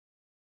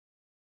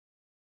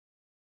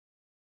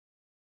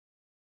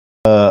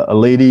a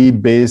lady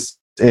based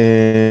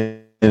in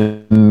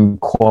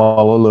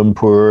Kuala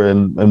Lumpur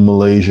in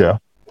Malaysia.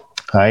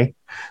 Hi.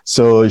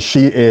 So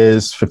she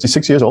is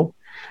 56 years old,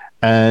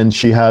 and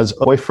she has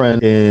a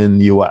boyfriend in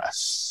the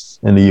US,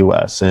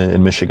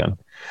 in Michigan.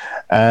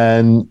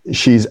 And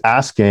she's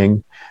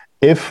asking,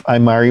 if I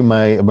marry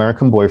my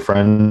American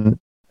boyfriend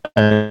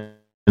and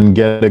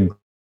get a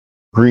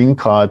green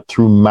card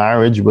through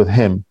marriage with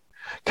him,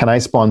 can I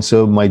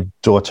sponsor my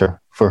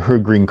daughter for her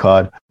green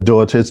card?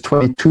 Daughter is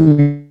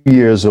 22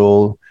 years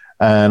old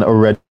and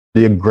already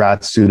a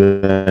grad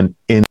student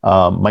in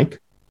Mike.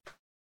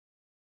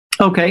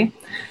 Okay.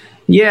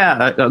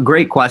 Yeah, a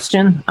great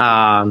question.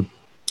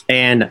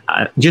 And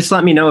just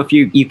let me know if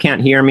you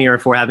can't hear me or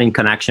if we're having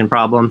connection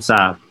problems.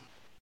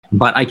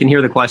 But I can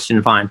hear the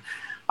question fine.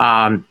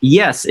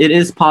 Yes, it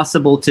is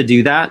possible to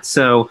do that.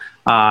 So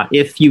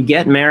if you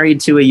get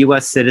married to a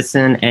U.S.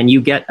 citizen and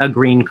you get a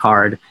green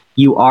card,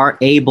 you are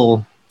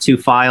able to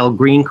file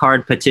green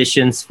card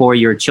petitions for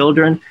your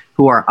children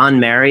who are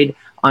unmarried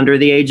under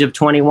the age of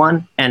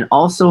 21, and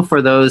also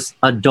for those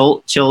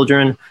adult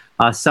children,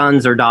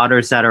 sons or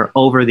daughters that are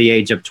over the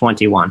age of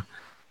 21.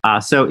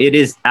 So it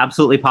is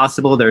absolutely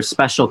possible. There's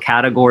special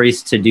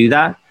categories to do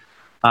that.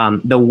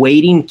 The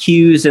waiting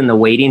queues and the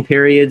waiting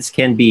periods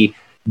can be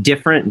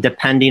different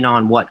depending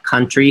on what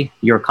country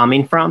you're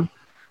coming from.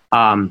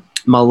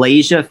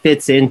 Malaysia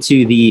fits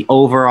into the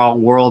overall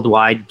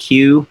worldwide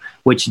queue,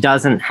 which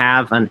doesn't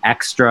have an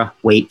extra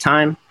wait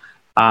time.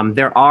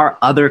 There are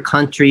other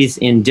countries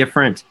in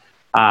different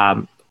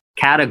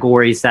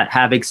categories that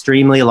have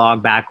extremely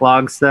long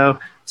backlogs, though.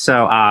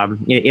 So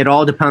it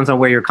all depends on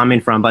where you're coming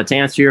from. But to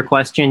answer your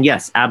question,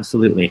 yes,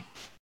 absolutely.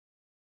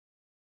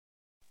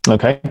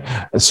 Okay.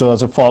 So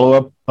as a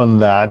follow-up on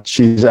that,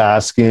 she's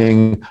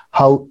asking,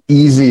 how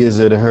easy is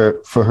it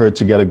for her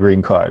to get a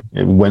green card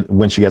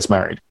when she gets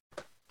married?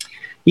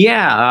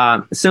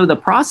 Yeah. So the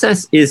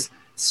process is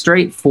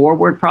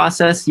straightforward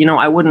process.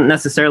 I wouldn't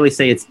necessarily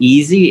say it's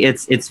easy.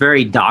 It's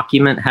very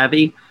document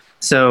heavy.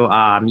 So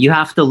you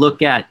have to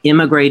look at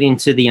immigrating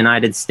to the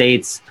United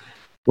States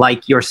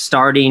like you're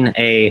starting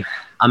a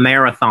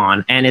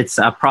marathon, and it's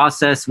a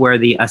process where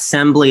the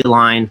assembly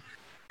line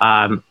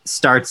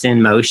starts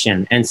in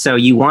motion. And so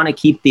you want to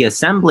keep the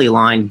assembly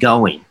line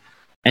going.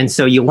 And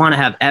so you want to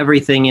have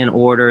everything in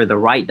order, the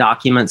right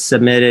documents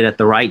submitted at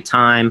the right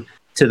time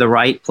to the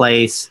right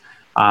place.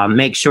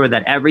 Make sure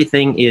that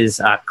everything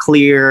is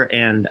clear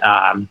and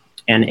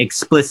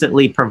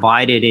explicitly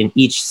provided in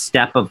each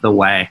step of the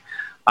way.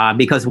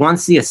 Because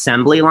once the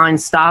assembly line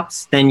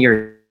stops, then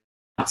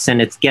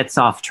it gets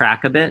off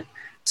track a bit.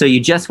 So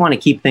you just want to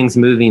keep things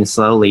moving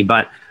slowly.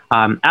 But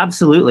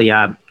absolutely,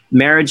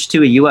 marriage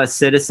to a U.S.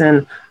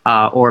 citizen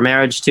or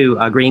marriage to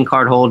a green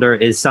card holder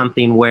is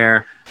something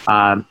where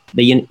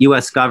the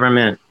U.S.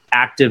 government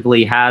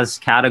actively has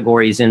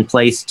categories in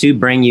place to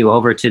bring you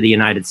over to the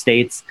United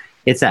States.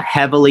 It's a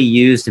heavily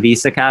used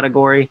visa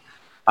category.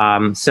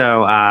 To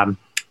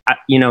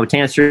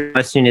answer your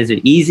question, is it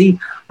easy?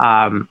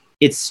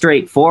 It's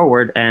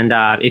straightforward. And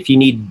if you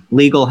need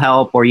legal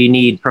help or you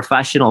need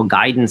professional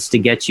guidance to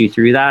get you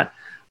through that,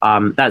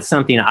 that's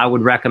something I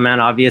would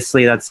recommend.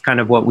 Obviously, that's kind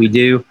of what we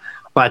do.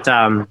 But,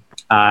 to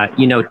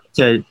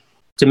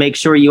make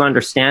sure you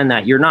understand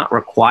that you're not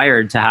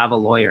required to have a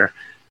lawyer.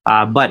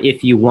 But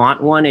if you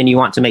want one and you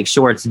want to make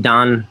sure it's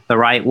done the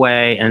right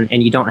way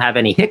and you don't have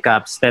any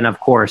hiccups, then, of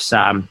course,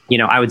 I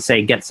would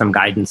say get some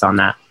guidance on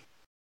that.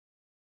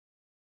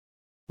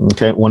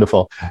 Okay,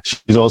 wonderful.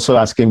 She's also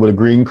asking, would a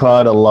green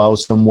card allow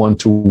someone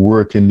to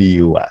work in the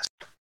U.S.?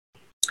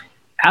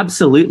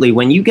 Absolutely.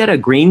 When you get a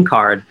green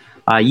card,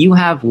 you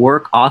have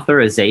work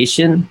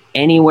authorization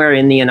anywhere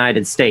in the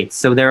United States.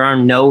 So there are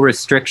no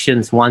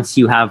restrictions once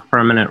you have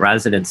permanent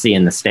residency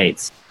in the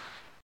States.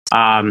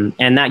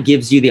 And that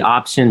gives you the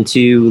option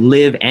to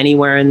live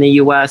anywhere in the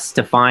U.S.,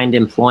 to find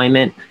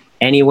employment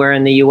anywhere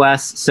in the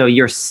U.S. So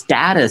your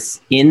status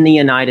in the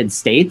United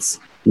States,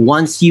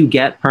 once you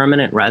get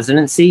permanent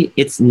residency,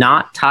 it's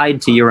not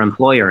tied to your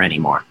employer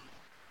anymore.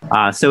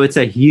 So it's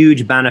a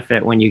huge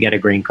benefit when you get a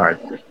green card.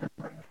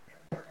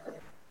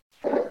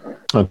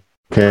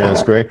 Okay,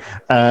 that's great.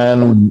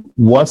 And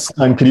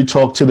can you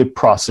talk to the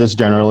process,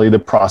 generally the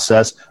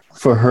process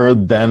for her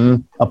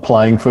then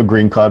applying for a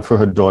green card for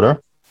her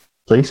daughter,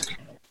 please?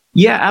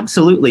 Yeah,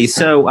 absolutely.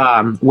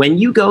 So when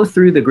you go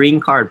through the green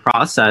card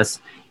process,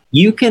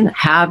 you can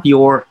have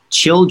your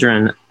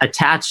children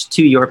attached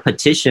to your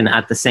petition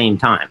at the same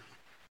time.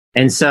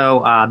 And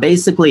so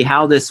basically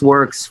how this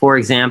works, for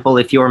example,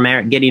 if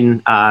you're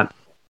getting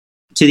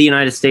to the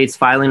United States,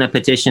 filing a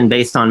petition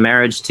based on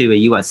marriage to a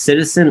U.S.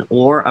 citizen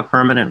or a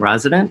permanent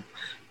resident,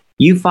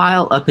 you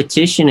file a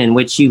petition in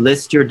which you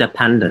list your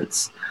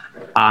dependents.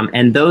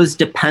 And those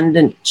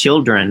dependent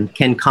children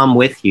can come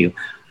with you.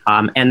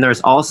 And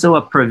there's also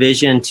a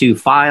provision to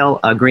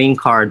file a green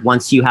card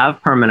once you have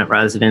permanent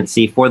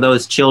residency for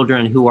those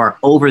children who are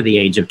over the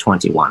age of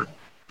 21.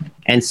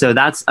 And so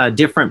that's a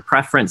different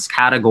preference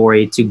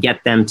category to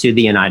get them to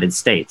the United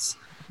States.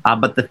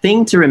 But the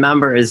thing to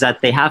remember is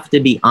that they have to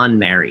be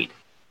unmarried.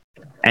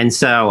 And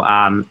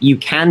so you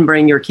can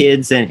bring your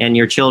kids and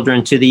your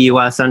children to the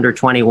U.S. under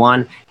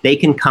 21. They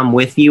can come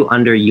with you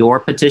under your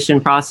petition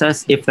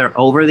process. If they're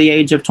over the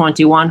age of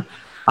 21,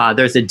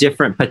 there's a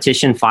different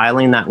petition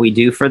filing that we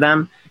do for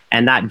them,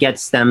 and that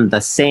gets them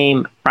the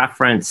same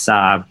preference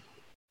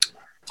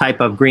type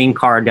of green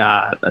card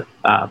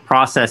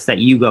process that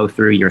you go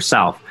through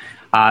yourself.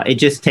 It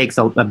just takes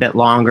a bit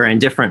longer, and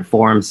different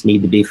forms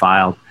need to be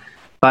filed.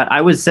 But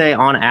I would say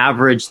on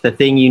average, the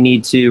thing you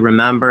need to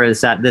remember is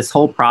that this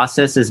whole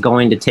process is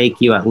going to take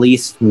you at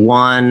least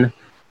 1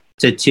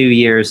 to 2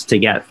 years to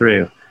get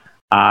through.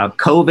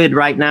 COVID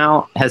right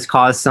now has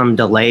caused some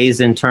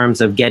delays in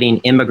terms of getting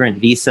immigrant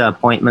visa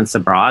appointments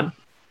abroad.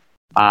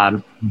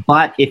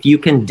 But if you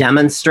can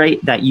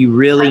demonstrate that you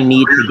really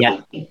need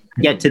to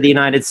get to the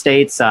United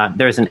States,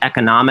 there's an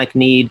economic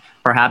need,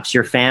 perhaps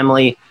your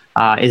family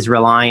is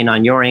relying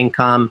on your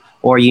income,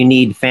 or you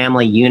need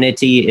family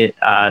unity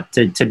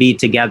to be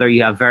together.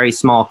 You have very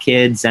small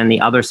kids and the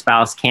other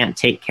spouse can't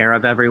take care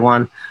of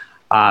everyone.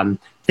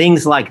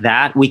 Things like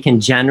that, we can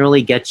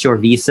generally get your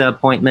visa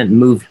appointment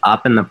moved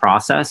up in the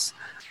process.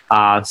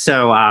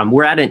 So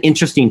we're at an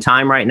interesting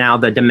time right now.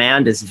 The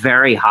demand is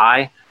very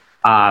high.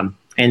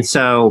 And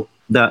so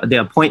the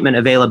appointment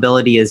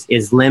availability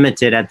is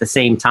limited at the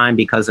same time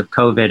because of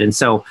COVID. And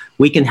so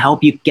we can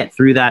help you get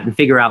through that and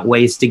figure out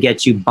ways to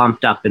get you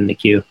bumped up in the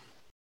queue.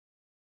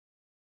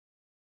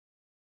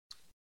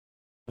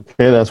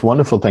 Okay, that's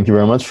wonderful. Thank you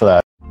very much for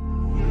that.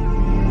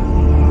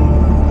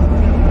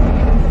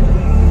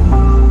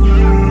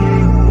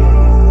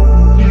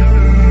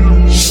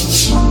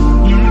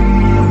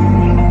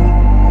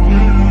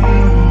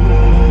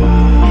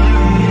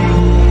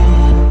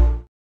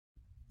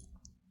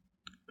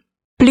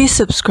 Please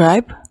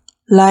subscribe,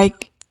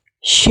 like,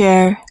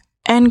 share,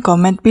 and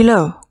comment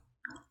below.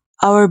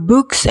 Our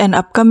books and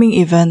upcoming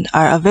event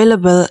are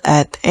available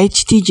at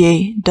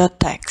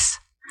htj.tax.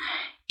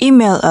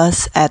 Email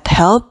us at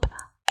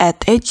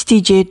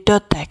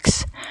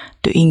help@htj.tax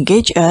to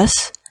engage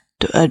us,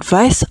 to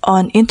advise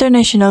on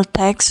international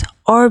tax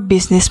or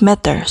business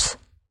matters.